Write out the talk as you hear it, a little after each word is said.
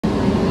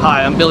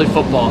Hi, I'm Billy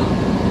Football,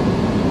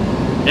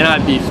 and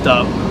I beefed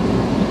up.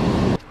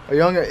 A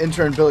young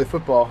intern, Billy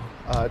Football,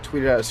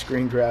 tweeted out a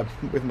screen grab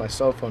with my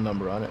cell phone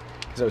number on it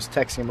because I was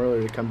texting him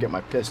earlier to come get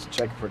my piss to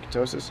check for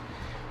ketosis.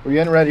 We're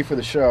getting ready for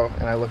the show,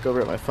 and I look over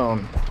at my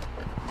phone,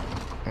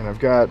 and I've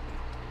got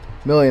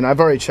a million. I've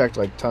already checked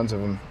like tons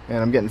of them, and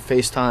I'm getting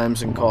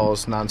FaceTimes and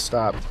calls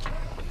nonstop.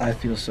 I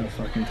feel so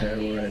fucking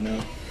terrible right now.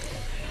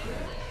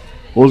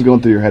 What was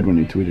going through your head when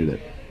you tweeted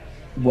it?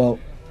 Well,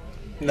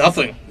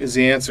 nothing is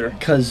the answer.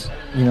 Because,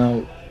 you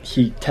know,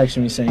 he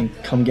texted me saying,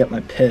 come get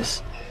my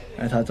piss.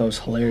 I thought that was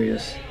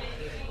hilarious.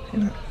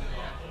 And,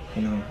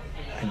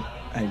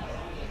 I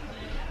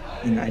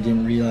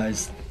didn't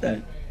realize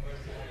that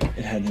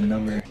it had the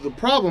number. The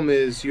problem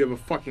is you have a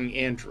fucking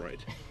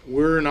Android.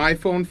 We're an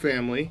iPhone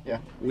family. Yeah.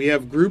 We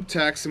have group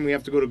text and we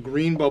have to go to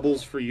Green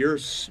Bubbles for your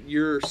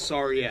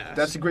sorry ass.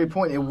 That's a great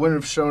point. It wouldn't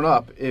have shown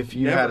up if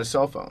you Never. had a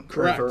cell phone.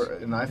 Correct. Or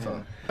an iPhone.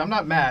 Yeah. I'm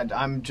not mad.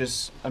 I'm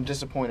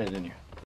disappointed in you.